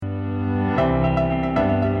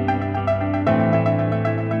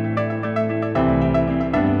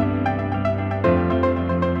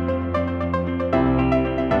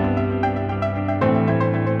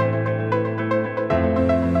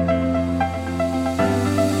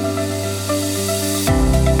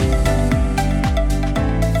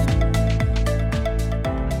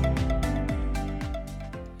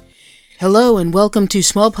Hello and welcome to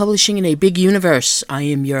Small Publishing in a Big Universe. I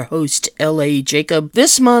am your host, L.A. Jacob.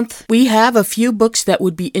 This month, we have a few books that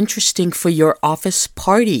would be interesting for your office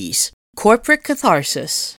parties. Corporate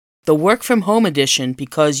Catharsis, the Work From Home edition,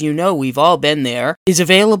 because you know we've all been there, is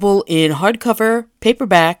available in hardcover,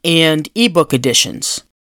 paperback, and ebook editions.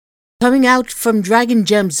 Coming out from Dragon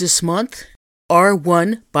Gems this month,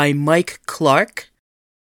 R1 by Mike Clark,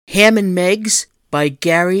 Ham and Megs by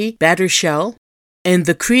Gary Battershell, and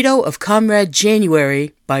The Credo of Comrade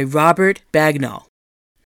January by Robert Bagnall.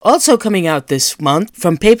 Also coming out this month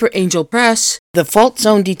from Paper Angel Press, the Fault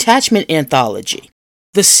Zone Detachment Anthology.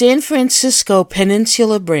 The San Francisco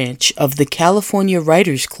Peninsula branch of the California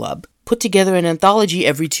Writers Club put together an anthology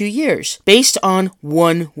every 2 years, based on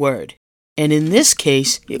one word. And in this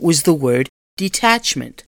case, it was the word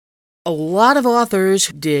detachment. A lot of authors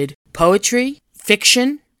did poetry,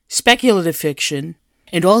 fiction, speculative fiction,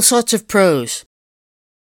 and all sorts of prose.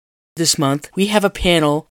 This month, we have a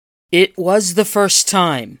panel, It Was the First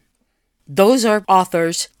Time. Those are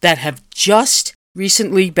authors that have just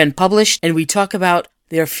recently been published, and we talk about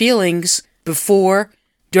their feelings before,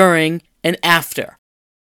 during, and after.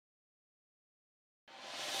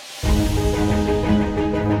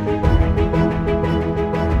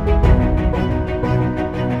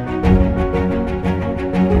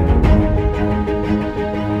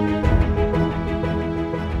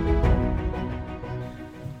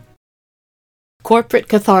 Corporate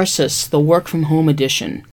Catharsis, the Work From Home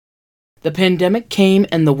edition. The pandemic came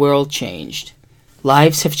and the world changed.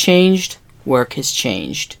 Lives have changed, work has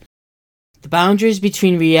changed. The boundaries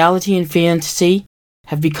between reality and fantasy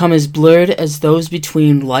have become as blurred as those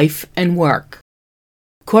between life and work.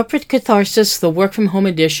 Corporate Catharsis, the Work From Home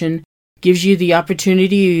edition, gives you the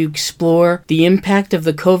opportunity to explore the impact of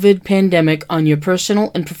the COVID pandemic on your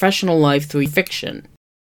personal and professional life through fiction.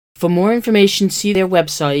 For more information, see their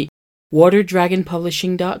website,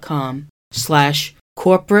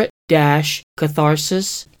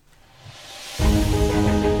 waterdragonpublishing.com/corporate-catharsis.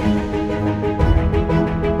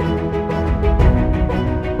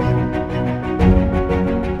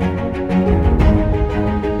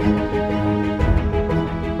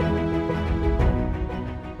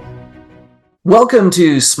 Welcome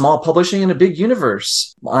to Small Publishing in a Big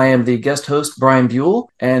Universe. I am the guest host, Brian Buhl,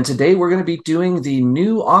 and today we're going to be doing the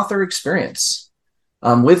new author experience.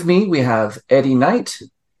 With me, we have Eddie Knight,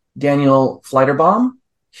 Daniel Fliederbaum,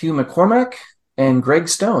 Hugh McCormack, and Greg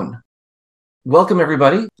Stone. Welcome,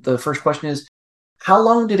 everybody. The first question is, how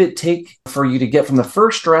long did it take for you to get from the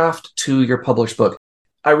first draft to your published book?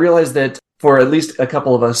 I realize that for at least a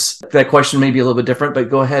couple of us, that question may be a little bit different, but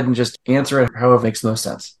go ahead and just answer it however makes the most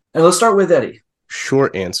sense. And let's start with Eddie.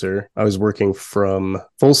 Short answer, I was working from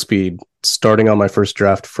full speed, starting on my first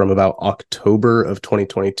draft from about October of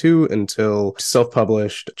 2022 until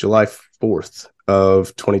self-published July 4th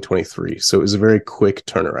of 2023. So it was a very quick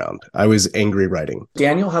turnaround. I was angry writing.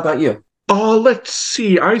 Daniel, how about you? Let's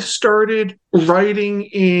see. I started writing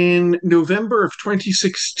in November of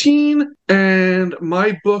 2016, and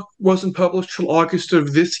my book wasn't published till August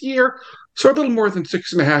of this year. So a little more than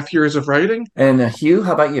 6.5 years of writing. And Hugh,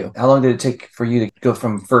 how about you? How long did it take for you to go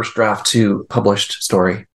from first draft to published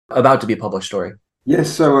story, about to be published story? Yes,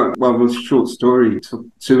 so it was a short story. It took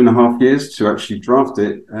 2.5 years to actually draft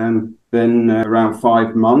it, and then around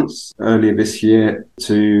 5 months earlier this year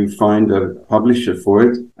to find a publisher for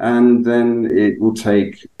it. And then it will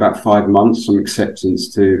take about 5 months from acceptance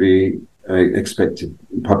to the expected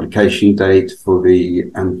publication date for the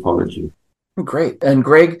anthology. Great. And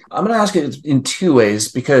Greg, I'm going to ask it in two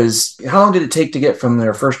ways, because how long did it take to get from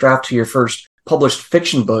their first draft to your first published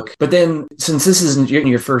fiction book? But then, since this isn't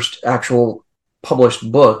your first actual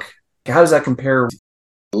published book, how does that compare?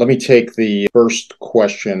 Let me take the first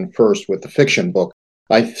question first with the fiction book.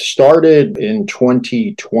 I started in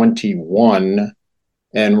 2021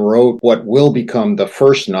 and wrote what will become the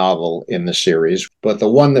first novel in the series, but the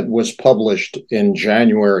one that was published in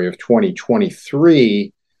January of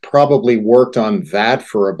 2023 probably worked on that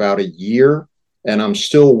for about a year, and I'm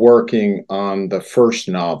still working on the first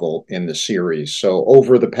novel in the series. So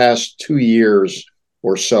over the past 2 years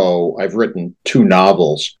or so, I've written 2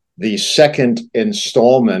 novels. The second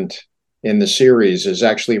installment in the series is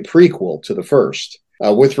actually a prequel to the first.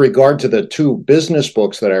 With regard to the two business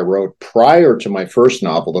books that I wrote prior to my first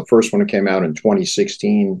novel, the first one came out in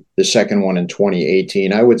 2016, the second one in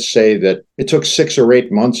 2018, I would say that it took 6 or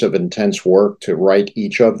 8 months of intense work to write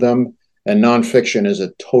each of them. And nonfiction is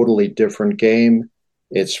a totally different game.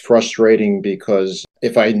 It's frustrating because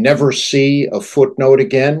if I never see a footnote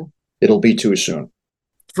again, it'll be too soon.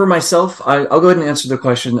 For myself, I'll go ahead and answer the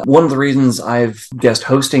question. One of the reasons I've guest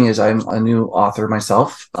hosting is I'm a new author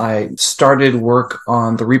myself. I started work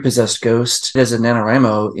on The Repossessed Ghost as a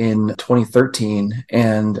NaNoWriMo in 2013,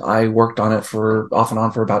 and I worked on it for off and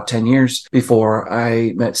on for about 10 years before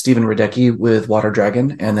I met Stephen Radecki with Water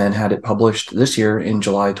Dragon and then had it published this year in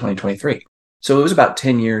July 2023. So it was about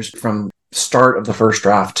 10 years from start of the first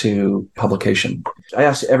draft to publication. I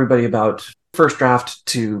asked everybody about first draft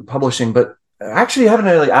to publishing, but actually, I haven't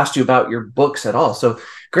really asked you about your books at all. So,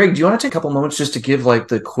 Greg, do you want to take a couple moments just to give like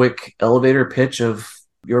the quick elevator pitch of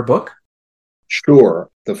your book? Sure.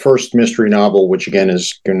 The first mystery novel, which again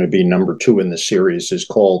is going to be number 2 in the series, is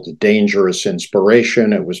called Dangerous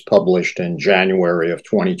Inspiration. It was published in January of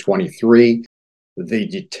 2023. The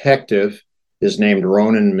detective is named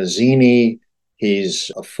Ronan Mazzini.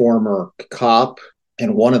 He's a former cop.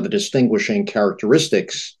 And one of the distinguishing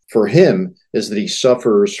characteristics for him is that he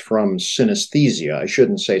suffers from synesthesia. I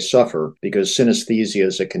shouldn't say suffer, because synesthesia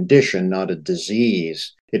is a condition, not a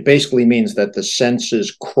disease. It basically means that the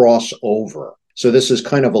senses cross over. So this is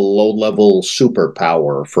kind of a low-level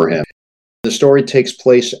superpower for him. The story takes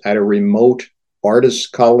place at a remote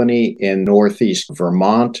artist colony in northeast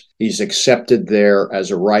Vermont. He's accepted there as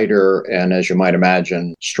a writer, and as you might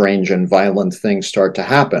imagine, strange and violent things start to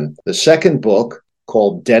happen. The second book,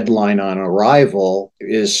 called Deadline on Arrival,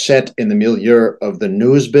 is set in the milieu of the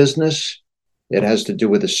news business. It has to do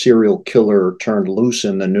with a serial killer turned loose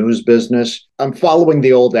in the news business. I'm following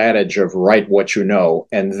the old adage of write what you know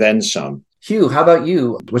and then some. Hugh, how about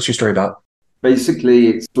you? What's your story about? Basically,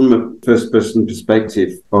 it's from a first-person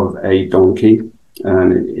perspective of a donkey,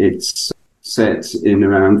 and it's set in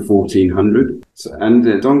around 1400. And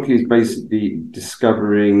the donkey is basically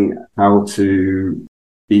discovering how to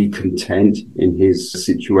be content in his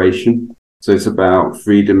situation. So it's about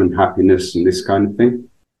freedom and happiness and this kind of thing.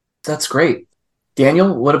 That's great.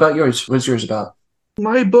 Daniel, what about yours? What's yours about?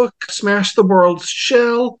 My book, Smash the World's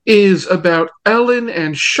Shell, is about Ellen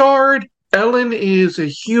and Shard. Ellen is a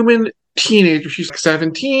human teenager. She's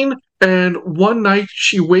 17, and one night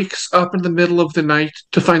she wakes up in the middle of the night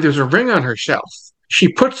to find there's a ring on her shelf.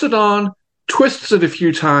 She puts it on, twists it a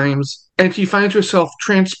few times, and she finds herself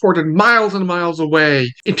transported miles and miles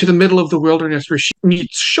away into the middle of the wilderness where she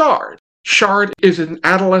meets Shard. Shard is an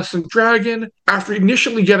adolescent dragon. After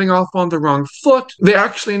initially getting off on the wrong foot, they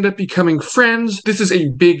actually end up becoming friends. This is a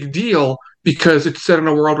big deal because it's set in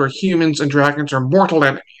a world where humans and dragons are mortal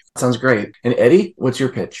enemies. Sounds great. And Eddie, what's your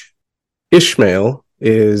pitch? Ishmael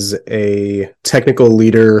is a technical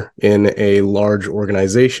leader in a large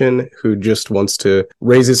organization who just wants to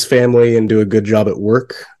raise his family and do a good job at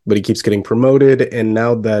work, but he keeps getting promoted. And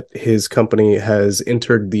now that his company has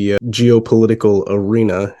entered the geopolitical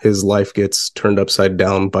arena, his life gets turned upside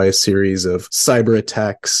down by a series of cyber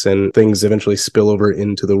attacks, and things eventually spill over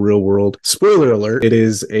into the real world. Spoiler alert, it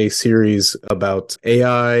is a series about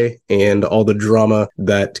AI and all the drama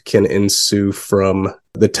that can ensue from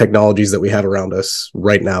the technologies that we have around us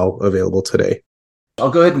right now available today.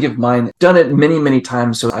 I'll go ahead and give mine. Done it many, many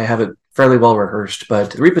times, so I have it fairly well rehearsed.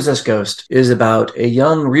 But The Repossessed Ghost is about a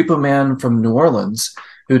young repo man from New Orleans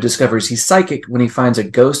who discovers he's psychic when he finds a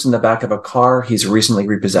ghost in the back of a car he's recently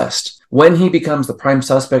repossessed. When he becomes the prime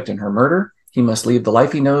suspect in her murder, he must leave the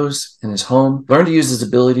life he knows in his home, learn to use his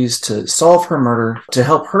abilities to solve her murder, to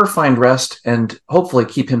help her find rest, and hopefully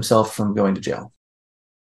keep himself from going to jail.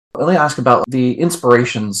 Let me ask about the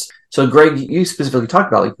inspirations. So, Greg, you specifically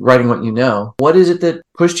talked about like writing what you know. What is it that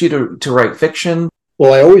pushed you to write fiction?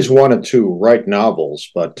 Well, I always wanted to write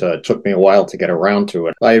novels, but it took me a while to get around to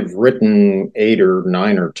it. I've written 8 or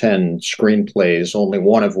 9 or 10 screenplays, only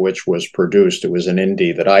one of which was produced. It was an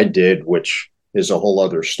indie that I did, which is a whole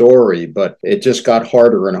other story, but it just got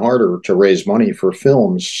harder and harder to raise money for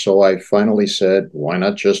films. So I finally said, why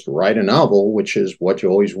not just write a novel, which is what you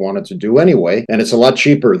always wanted to do anyway. And it's a lot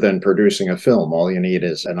cheaper than producing a film. All you need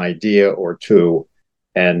is an idea or two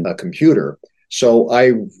and a computer. So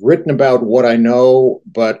I've written about what I know,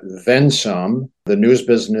 but then some. The news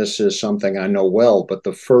business is something I know well, but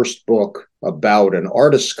the first book about an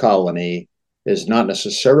artist colony is not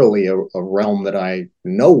necessarily a realm that I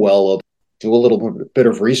know well. Do a little bit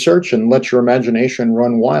of research and let your imagination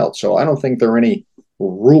run wild. So I don't think there are any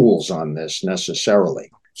rules on this necessarily.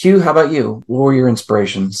 Hugh, how about you? What were your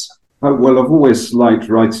inspirations? Oh, well, I've always liked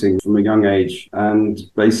writing from a young age, and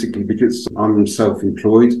basically because I'm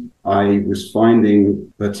self-employed, I was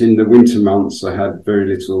finding that in the winter months I had very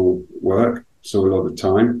little work, so a lot of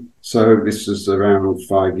time. So this was around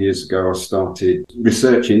 5 years ago. I started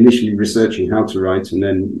initially researching how to write, and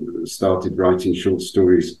then started writing short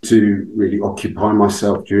stories to really occupy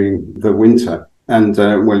myself during the winter. And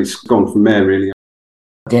well, it's gone from there, really.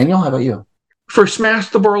 Daniel, how about you? For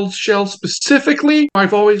Smash the World Shell specifically,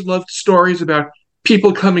 I've always loved stories about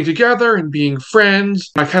people coming together and being friends.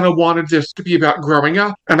 I kind of wanted this to be about growing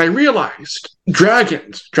up, and I realized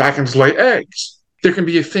dragons lay eggs. There can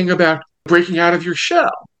be a thing about breaking out of your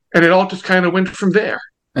shell, and it all just kind of went from there.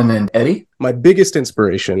 And then Eddie? My biggest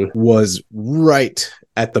inspiration was right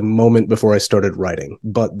at the moment before I started writing,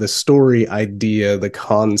 but the story idea, the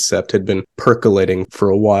concept had been percolating for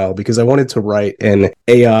a while because I wanted to write an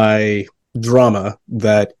AI drama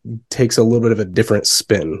that takes a little bit of a different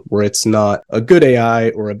spin, where it's not a good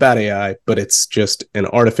AI or a bad AI, but it's just an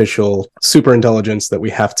artificial super intelligence that we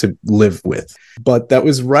have to live with. But that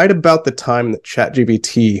was right about the time that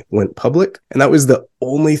ChatGPT went public, and that was the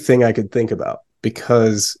only thing I could think about,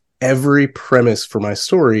 because every premise for my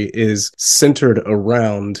story is centered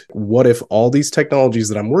around what if all these technologies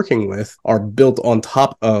that I'm working with are built on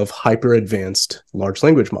top of hyper advanced large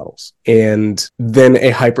language models. And then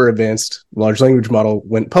a hyper advanced large language model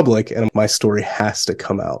went public, and my story has to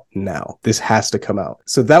come out now. This has to come out.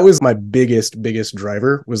 So that was my biggest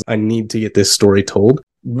driver, was I need to get this story told.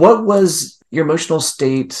 What was your emotional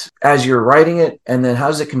state as you're writing it, and then how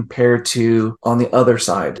does it compare to on the other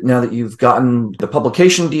side? Now that you've gotten the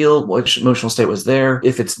publication deal, which emotional state was there?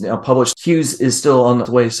 If it's now published, Hughes is still on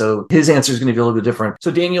the way, so his answer is going to be a little bit different.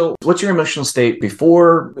 So Daniel, what's your emotional state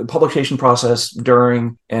before the publication process,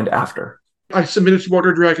 during, and after? I submitted to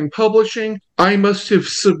Water Dragon Publishing. I must have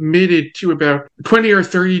submitted to about 20 or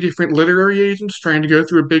 30 different literary agents trying to go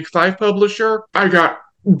through a big five publisher. I got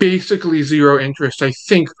basically zero interest. I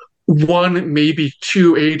think one, maybe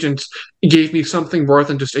two agents gave me something more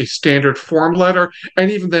than just a standard form letter.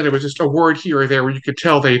 And even then, it was just a word here or there where you could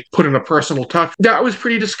tell they put in a personal touch. That was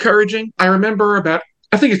pretty discouraging. I remember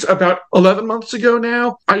I think it's about 11 months ago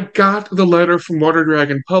now, I got the letter from Water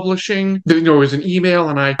Dragon Publishing. It was an email,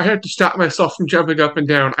 and I had to stop myself from jumping up and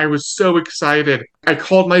down. I was so excited. I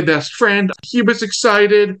called my best friend. He was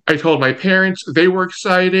excited. I told my parents. They were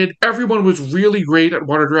excited. Everyone was really great at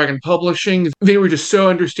Water Dragon Publishing. They were just so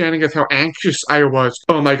understanding of how anxious I was.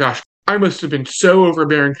 Oh my gosh. I must have been so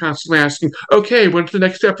overbearing, constantly asking, okay, when's the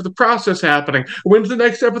next step of the process happening? When's the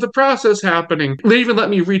next step of the process happening? They even let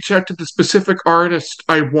me reach out to the specific artist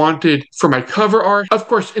I wanted for my cover art. Of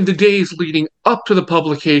course, in the days leading up to the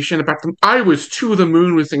publication, I was to the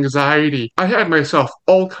moon with anxiety. I had myself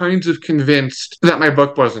all kinds of convinced that my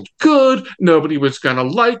book wasn't good, nobody was going to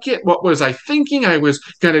like it. What was I thinking? I was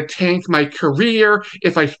going to tank my career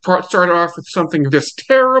if I started off with something this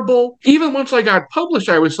terrible. Even once I got published,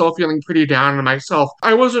 I was still feeling pretty down on myself.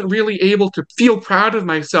 I wasn't really able to feel proud of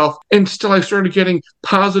myself until I started getting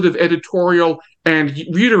positive editorial and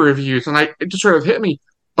reader reviews, and it just sort of hit me.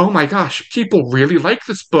 Oh my gosh, people really like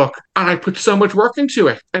this book, and I put so much work into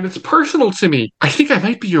it, and it's personal to me. I think I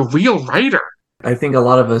might be a real writer. I think a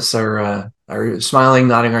lot of us are smiling,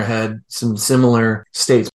 nodding our head, some similar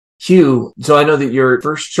states. Hugh, so I know that your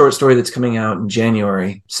first short story that's coming out in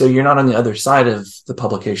January, so you're not on the other side of the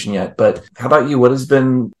publication yet, but how about you? What has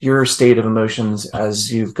been your state of emotions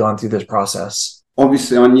as you've gone through this process?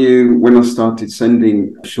 Obviously, I knew when I started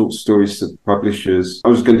sending short stories to publishers, I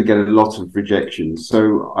was going to get a lot of rejections.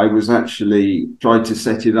 So I was actually trying to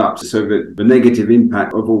set it up so that the negative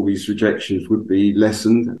impact of all these rejections would be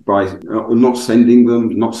lessened by not sending them,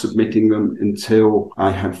 not submitting them until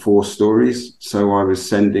I had 4 stories. So I was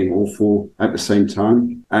sending all 4 at the same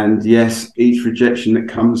time. And yes, each rejection that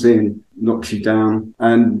comes in knocks you down.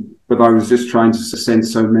 But I was just trying to send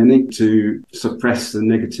so many to suppress the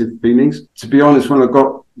negative feelings. To be honest, when I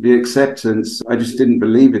got the acceptance, I just didn't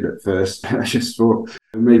believe it at first. I just thought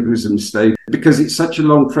maybe it was a mistake because it's such a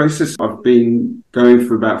long process. I've been going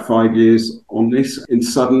for about 5 years on this, and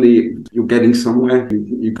suddenly you're getting somewhere.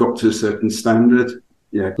 You got to a certain standard.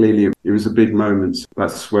 Yeah, clearly it was a big moment.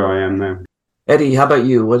 That's where I am now. Eddie, how about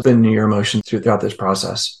you? What's been your emotions throughout this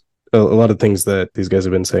process? A lot of things that these guys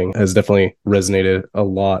have been saying has definitely resonated a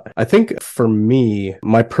lot. I think for me,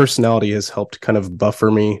 my personality has helped kind of buffer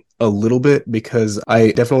me a little bit because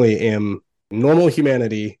I definitely am normal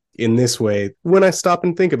humanity in this way. When I stop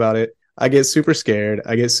and think about it, I get super scared.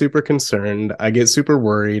 I get super concerned. I get super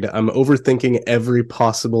worried. I'm overthinking every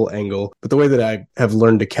possible angle. But the way that I have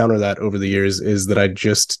learned to counter that over the years is that I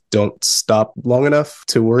just don't stop long enough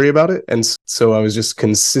to worry about it. And so I was just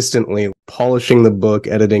consistently polishing the book,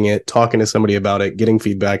 editing it, talking to somebody about it, getting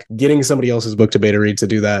feedback, getting somebody else's book to beta read to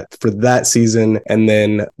do that for that season, and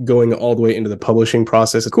then going all the way into the publishing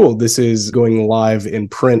process. Cool, this is going live in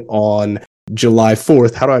print on July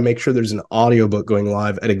 4th. How do I make sure there's an audiobook going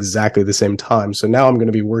live at exactly the same time? So now I'm going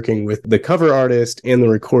to be working with the cover artist and the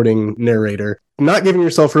recording narrator. Not giving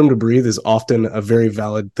yourself room to breathe is often a very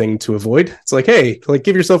valid thing to avoid. It's like, hey,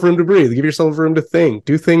 give yourself room to breathe, give yourself room to think,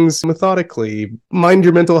 do things methodically, mind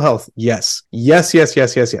your mental health. Yes.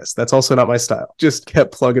 That's also not my style. Just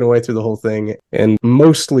kept plugging away through the whole thing and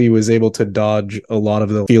mostly was able to dodge a lot of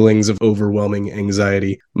the feelings of overwhelming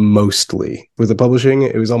anxiety. Mostly. With the publishing,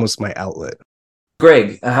 it was almost my outlet.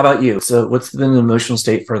 Greg, how about you? So what's been the emotional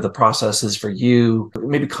state for the processes for you?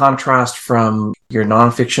 Maybe contrast from your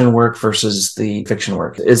nonfiction work versus the fiction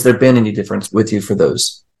work. Has there been any difference with you for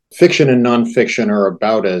those? Fiction and nonfiction are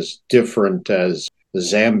about as different as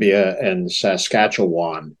Zambia and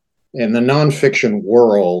Saskatchewan. In the nonfiction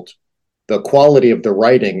world, the quality of the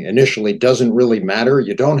writing initially doesn't really matter.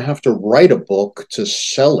 You don't have to write a book to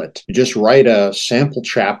sell it. You just write a sample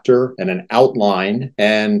chapter and an outline.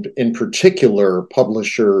 And in particular,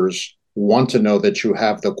 publishers want to know that you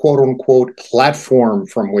have the quote-unquote platform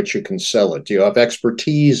from which you can sell it. Do you have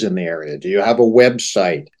expertise in the area? Do you have a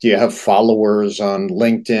website? Do you have followers on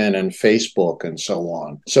LinkedIn and Facebook and so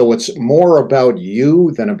on? So it's more about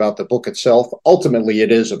you than about the book itself. Ultimately,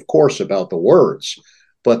 it is, of course, about the words.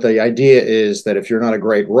 But the idea is that if you're not a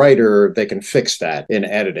great writer, they can fix that in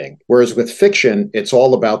editing. Whereas with fiction, it's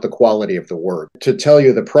all about the quality of the word. To tell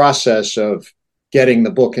you the process of getting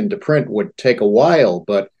the book into print would take a while,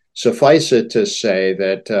 but suffice it to say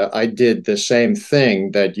that I did the same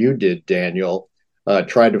thing that you did, Daniel.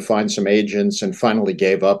 Tried to find some agents and finally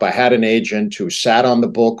gave up. I had an agent who sat on the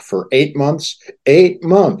book for 8 months. 8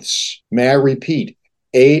 months. May I repeat,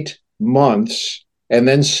 8 months. And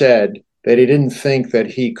then said that he didn't think that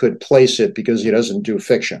he could place it because he doesn't do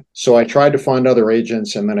fiction. So I tried to find other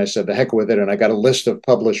agents, and then I said, the heck with it. And I got a list of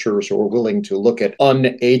publishers who were willing to look at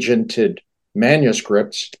unagented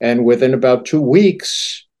manuscripts. And within about 2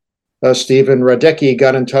 weeks, Stephen Radecki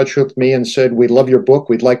got in touch with me and said, we love your book.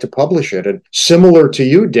 We'd like to publish it. And similar to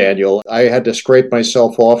you, Daniel, I had to scrape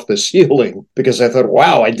myself off the ceiling because I thought,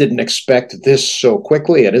 wow, I didn't expect this so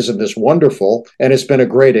quickly. And isn't this wonderful? And it's been a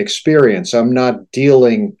great experience. I'm not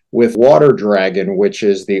dealing with Water Dragon, which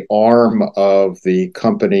is the arm of the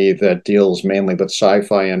company that deals mainly with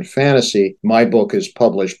sci-fi and fantasy. My book is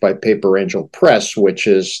published by Paper Angel Press, which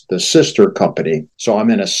is the sister company. So I'm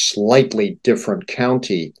in a slightly different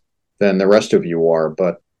county than the rest of you are,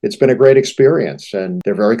 but it's been a great experience, and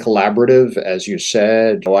they're very collaborative. As you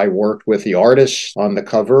said, I worked with the artist on the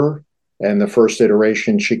cover, and the first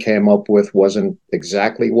iteration she came up with wasn't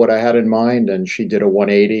exactly what I had in mind, and she did a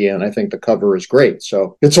 180, and I think the cover is great.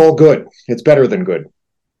 So it's all good. It's better than good.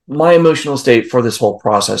 My emotional state for this whole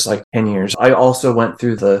process, like 10 years, I also went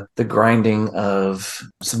through the grinding of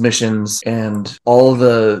submissions and all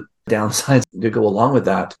the downsides to go along with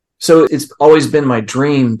that. So it's always been my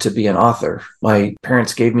dream to be an author. My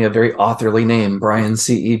parents gave me a very authorly name, Brian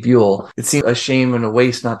C.E. Buhl. It seemed a shame and a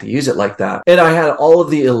waste not to use it like that. And I had all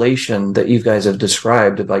of the elation that you guys have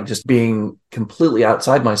described of like just being completely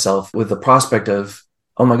outside myself with the prospect of,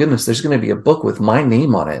 oh my goodness, there's going to be a book with my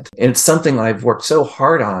name on it. And it's something I've worked so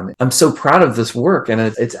hard on. I'm so proud of this work, and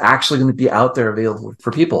it's actually going to be out there available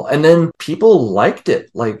for people. And then people liked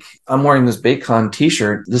it. Like, I'm wearing this BayCon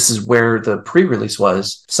t-shirt. This is where the pre-release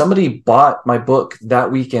was. Somebody bought my book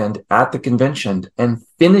that weekend at the convention and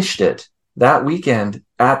finished it that weekend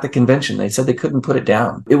at the convention. They said they couldn't put it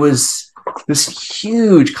down. It was this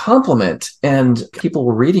huge compliment, and people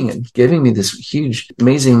were reading it, giving me this huge,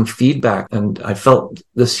 amazing feedback. And I felt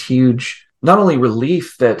this huge, not only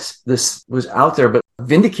relief that this was out there, but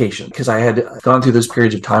vindication, because I had gone through those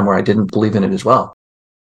periods of time where I didn't believe in it as well.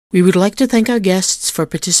 We would like to thank our guests for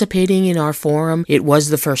participating in our forum. It was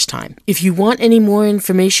the first time. If you want any more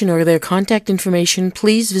information or their contact information,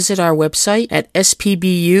 please visit our website at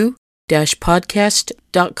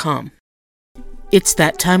spbu-podcast.com. It's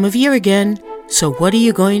that time of year again, so what are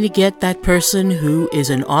you going to get that person who is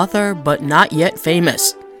an author but not yet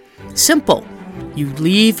famous? Simple. You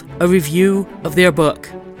leave a review of their book.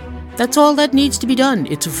 That's all that needs to be done.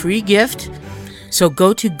 It's a free gift. So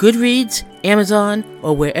go to Goodreads, Amazon,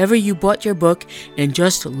 or wherever you bought your book and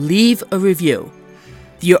just leave a review.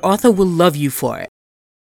 Your author will love you for it.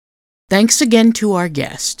 Thanks again to our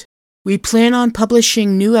guest. We plan on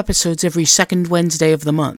publishing new episodes every second Wednesday of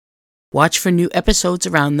the month. Watch for new episodes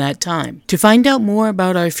around that time. To find out more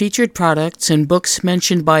about our featured products and books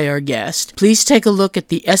mentioned by our guest, please take a look at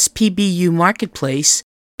the SPBU Marketplace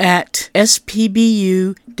at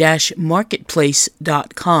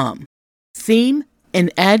spbu-marketplace.com. Theme and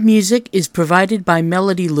ad music is provided by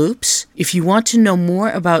Melody Loops. If you want to know more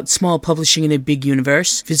about small publishing in a big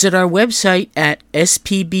universe, visit our website at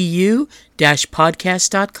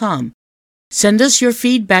spbu-podcast.com. Send us your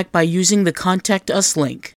feedback by using the Contact Us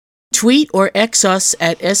link. Tweet or X us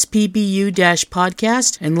at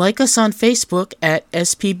spbu-podcast and like us on Facebook at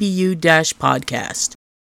spbu-podcast.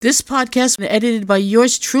 This podcast is edited by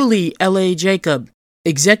yours truly, L.A. Jacob.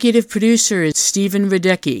 Executive producer is Stephen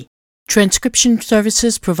Radecki. Transcription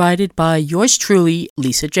services provided by yours truly,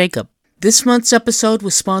 Lisa Jacob. This month's episode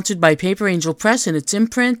was sponsored by Paper Angel Press and its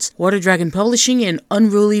imprints, Water Dragon Publishing, and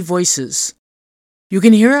Unruly Voices. You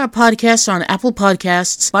can hear our podcasts on Apple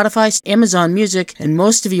Podcasts, Spotify, Amazon Music, and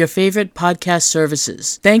most of your favorite podcast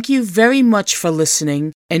services. Thank you very much for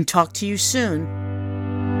listening, and talk to you soon.